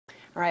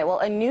All right, well,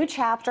 a new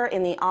chapter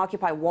in the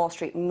Occupy Wall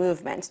Street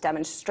movement.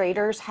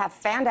 Demonstrators have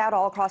fanned out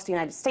all across the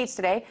United States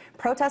today,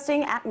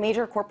 protesting at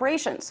major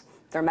corporations.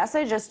 Their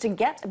message is to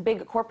get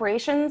big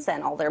corporations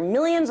and all their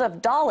millions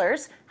of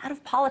dollars out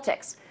of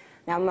politics.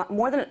 Now,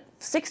 more than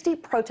 60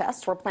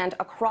 protests were planned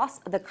across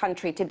the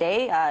country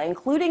today,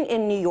 including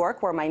in New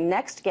York, where my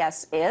next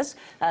guest is.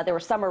 There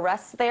were some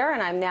arrests there,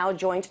 and I'm now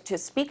joined to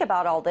speak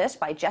about all this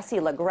by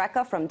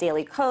LaGreca from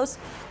Daily Kos.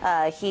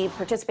 He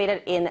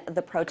participated in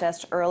the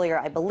protest earlier,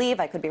 I believe.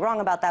 I could be wrong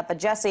about that, but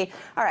Jesse,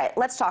 all right,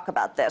 let's talk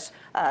about this.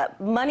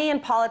 Money in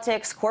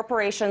politics,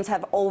 corporations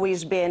have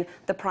always been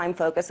the prime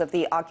focus of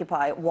the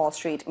Occupy Wall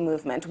Street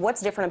movement.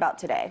 What's different about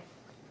today?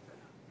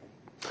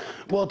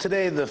 Well,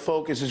 today the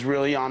focus is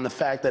really on the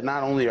fact that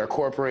not only are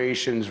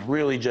corporations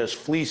really just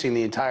fleecing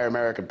the entire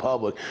American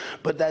public,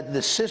 but that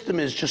the system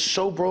is just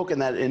so broken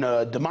that in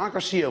a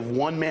democracy of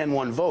one man,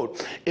 one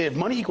vote, if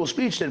money equals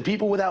speech, then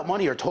people without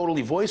money are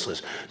totally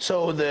voiceless.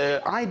 So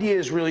the idea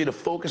is really to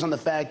focus on the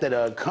fact that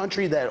a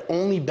country that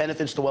only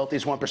benefits the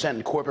wealthiest 1%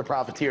 and corporate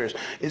profiteers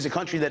is a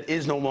country that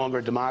is no longer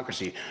a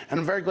democracy. And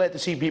I'm very glad to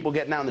see people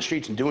getting out in the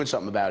streets and doing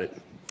something about it.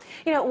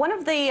 You know, one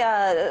of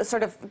the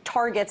sort of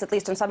targets, at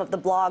least in some of the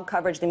blog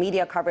coverage, the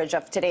media coverage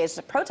of today's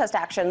protest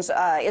actions,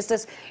 is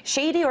this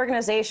shady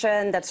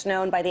organization that's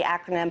known by the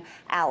acronym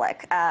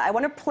ALEC. I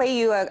want to play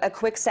you a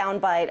quick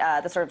soundbite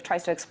that sort of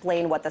tries to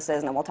explain what this is,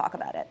 and then we'll talk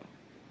about it.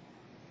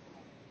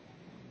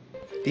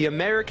 The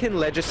American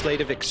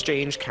Legislative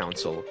Exchange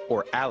Council,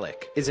 or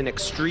ALEC, is an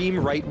extreme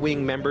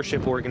right-wing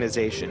membership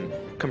organization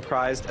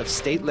comprised of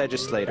state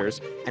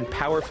legislators and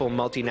powerful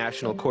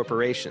multinational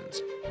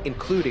corporations,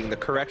 including the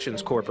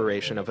Corrections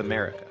Corporation of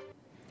America.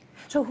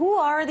 So who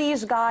are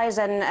these guys,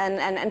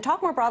 and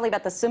talk more broadly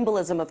about the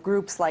symbolism of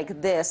groups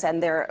like this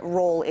and their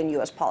role in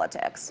U.S.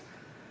 politics?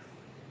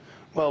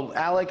 Well,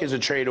 ALEC is a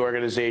trade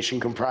organization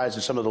comprised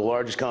of some of the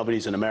largest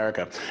companies in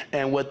America.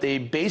 And what they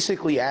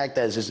basically act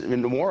as is,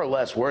 in more or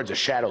less words, a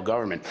shadow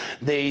government.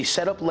 They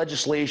set up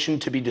legislation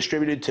to be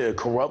distributed to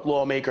corrupt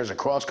lawmakers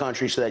across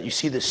country so that you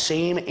see the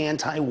same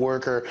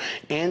anti-worker,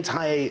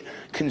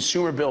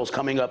 anti-consumer bills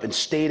coming up in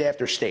state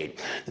after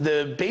state.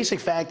 The basic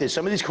fact is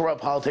some of these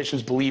corrupt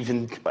politicians believe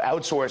in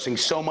outsourcing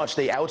so much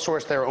they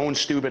outsource their own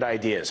stupid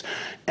ideas.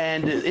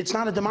 And it's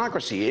not a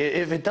democracy.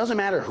 If it doesn't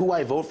matter who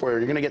I vote for,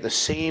 you're going to get the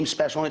same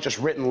special interest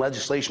written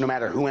legislation no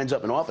matter who ends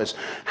up in office.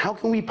 How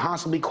can we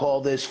possibly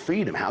call this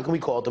freedom? How can we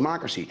call it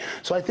democracy?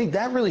 So I think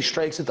that really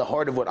strikes at the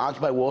heart of what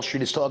Occupy Wall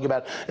Street is talking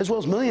about, as well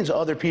as millions of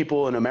other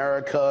people in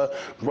America,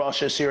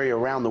 Russia, Syria,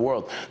 around the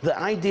world. The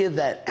idea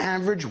that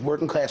average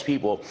working class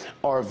people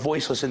are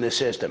voiceless in this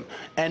system.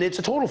 And it's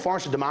a total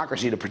farce of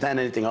democracy to pretend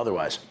anything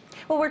otherwise.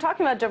 Well, we're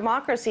talking about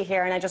democracy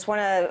here, and I just want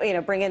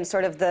to, bring in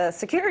sort of the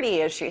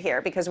security issue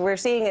here, because we're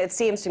seeing, it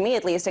seems to me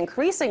at least,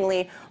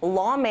 increasingly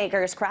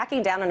lawmakers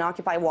cracking down on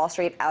Occupy Wall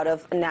Street out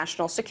of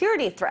national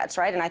security threats,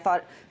 right? And I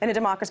thought in a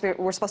democracy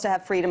we're supposed to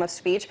have freedom of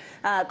speech.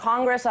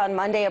 Congress on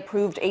Monday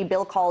approved a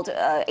bill called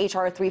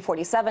HR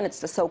 347. It's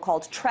the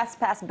so-called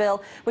Trespass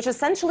Bill, which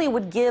essentially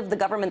would give the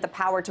government the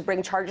power to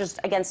bring charges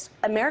against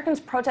Americans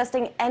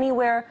protesting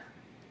anywhere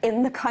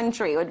in the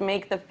country. It would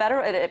make it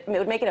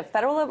a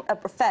federal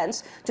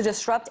offense to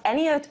disrupt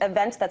any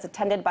event that's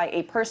attended by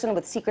a person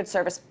with Secret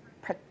Service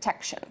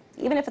protection,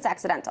 even if it's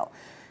accidental.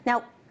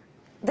 Now,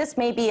 this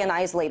may be an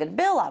isolated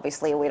bill.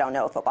 Obviously, we don't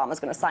know if Obama's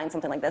going to sign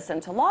something like this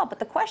into law, but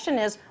the question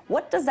is,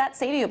 what does that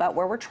say to you about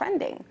where we're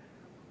trending?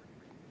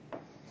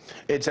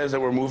 It says that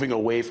we're moving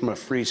away from a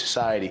free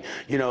society.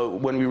 You know,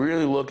 when we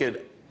really look at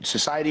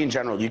society in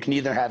general, you can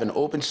either have an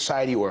open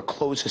society or a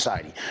closed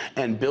society.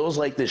 And bills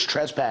like this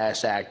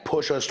Trespass Act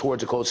push us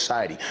towards a closed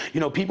society. You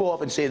know, people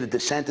often say that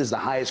dissent is the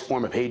highest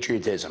form of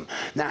patriotism.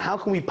 Now, how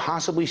can we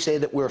possibly say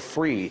that we're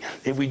free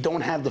if we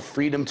don't have the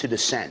freedom to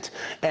dissent?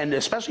 And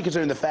especially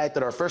considering the fact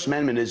that our First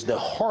Amendment is the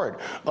heart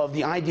of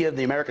the idea of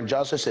the American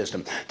justice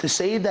system. To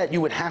say that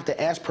you would have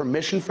to ask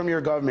permission from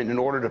your government in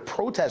order to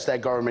protest that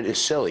government is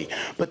silly.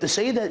 But to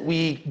say that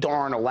we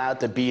aren't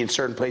allowed to be in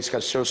certain places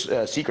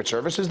because Secret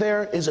Service is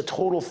there is a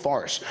total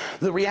farce.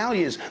 The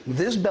reality is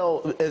this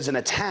bill is an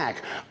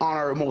attack on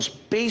our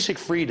most basic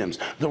freedoms,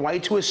 the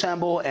right to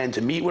assemble and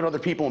to meet with other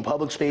people in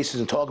public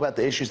spaces and talk about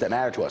the issues that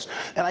matter to us.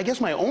 And I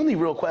guess my only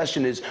real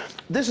question is,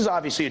 this is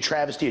obviously a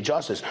travesty of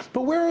justice,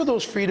 but where are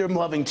those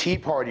freedom-loving Tea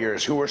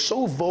Partiers who are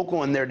so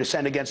vocal in their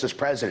dissent against this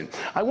president?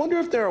 I wonder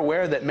if they're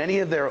aware that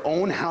many of their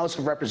own House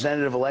of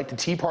Representative elected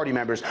Tea Party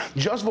members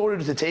just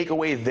voted to take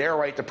away their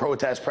right to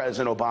protest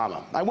President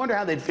Obama. I wonder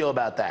how they'd feel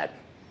about that.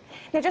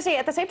 Now, Jesse,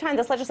 at the same time,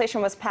 this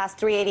legislation was passed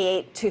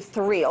 388 to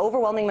 3,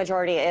 overwhelming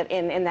majority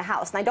in the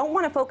House. And I don't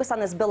want to focus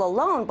on this bill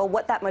alone, but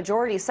what that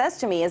majority says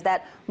to me is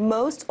that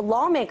most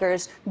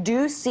lawmakers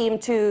do seem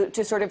to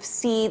sort of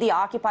see the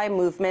Occupy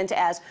movement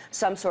as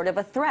some sort of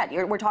a threat.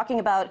 We're talking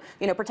about,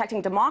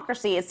 protecting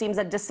democracy. It seems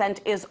that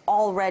dissent is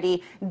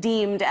already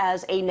deemed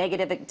as a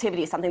negative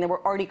activity, something that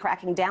we're already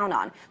cracking down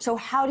on. So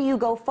how do you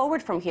go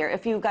forward from here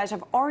if you guys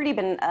have already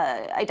been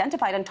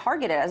identified and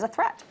targeted as a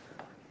threat?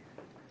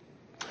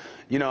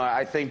 You know,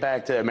 I think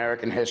back to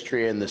American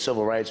history and the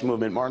civil rights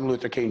movement. Martin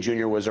Luther King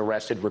Jr. was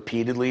arrested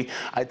repeatedly.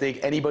 I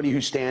think anybody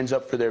who stands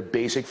up for their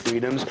basic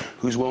freedoms,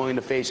 who's willing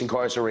to face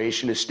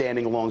incarceration, is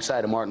standing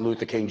alongside of Martin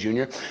Luther King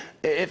Jr.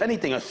 If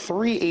anything, a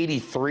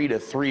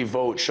 383-3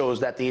 vote shows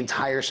that the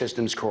entire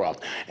system's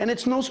corrupt. And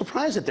it's no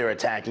surprise that they're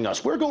attacking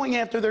us. We're going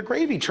after their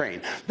gravy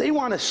train. They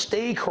want to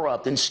stay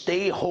corrupt and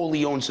stay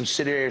wholly owned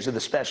subsidiaries of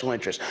the special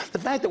interests. The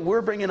fact that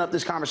we're bringing up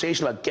this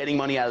conversation about getting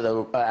money out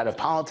of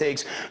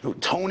politics,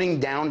 toning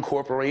down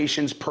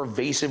corporations'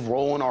 pervasive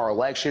role in our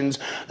elections,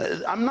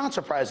 I'm not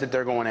surprised that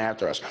they're going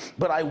after us.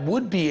 But I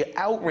would be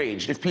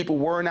outraged if people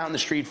weren't out in the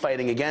street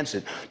fighting against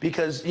it,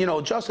 because, you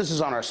know, justice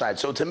is on our side.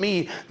 So to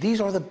me, these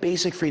are the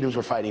basic freedoms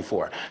we're fighting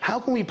for.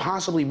 How can we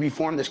possibly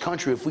reform this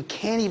country if we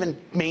can't even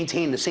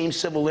maintain the same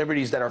civil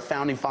liberties that our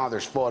founding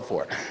fathers fought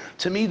for?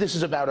 To me, this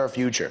is about our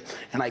future.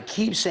 And I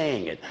keep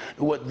saying it.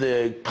 What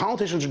the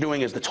politicians are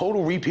doing is the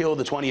total repeal of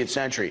the 20th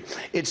century.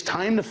 It's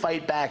time to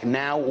fight back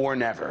now or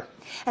never.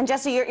 And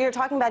Jesse, you're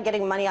talking about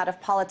getting money out of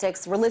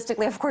politics.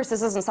 Realistically, of course,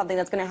 this isn't something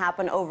that's going to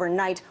happen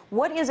overnight.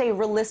 What is a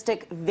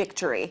realistic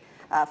victory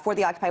for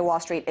the Occupy Wall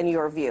Street in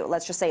your view?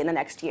 Let's just say in the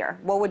next year.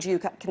 What would you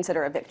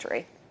consider a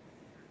victory?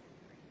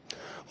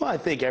 Well, I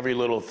think every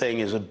little thing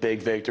is a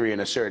big victory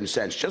in a certain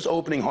sense. Just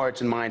opening hearts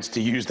and minds, to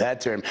use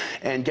that term,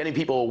 and getting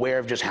people aware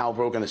of just how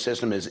broken the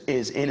system is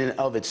in and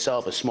of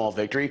itself a small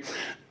victory.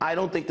 I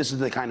don't think this is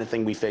the kind of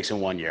thing we fix in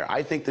 1 year.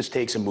 I think this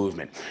takes a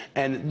movement.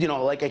 And, you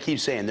know, like I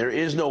keep saying, there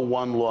is no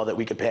one law that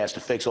we could pass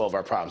to fix all of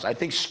our problems. I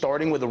think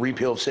starting with a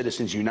repeal of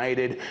Citizens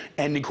United,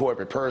 ending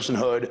corporate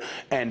personhood,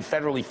 and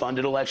federally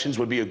funded elections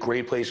would be a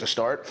great place to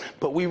start.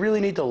 But we really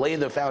need to lay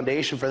the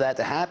foundation for that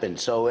to happen.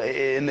 So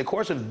in the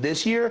course of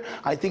this year,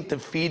 I think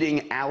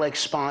defeating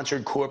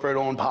Alex-sponsored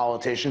corporate-owned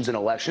politicians in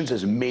elections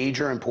is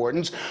major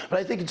importance. But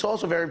I think it's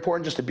also very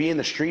important just to be in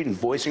the street and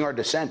voicing our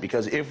dissent,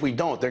 because if we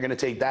don't, they're going to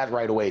take that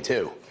right away,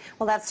 too.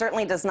 Well, that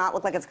certainly does not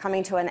look like it's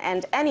coming to an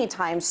end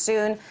anytime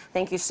soon.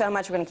 Thank you so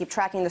much. We're going to keep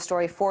tracking the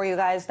story for you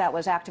guys. That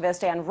was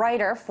activist and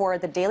writer for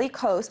the Daily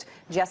Kos,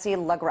 Jesse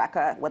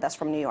LaGreca, with us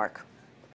from New York.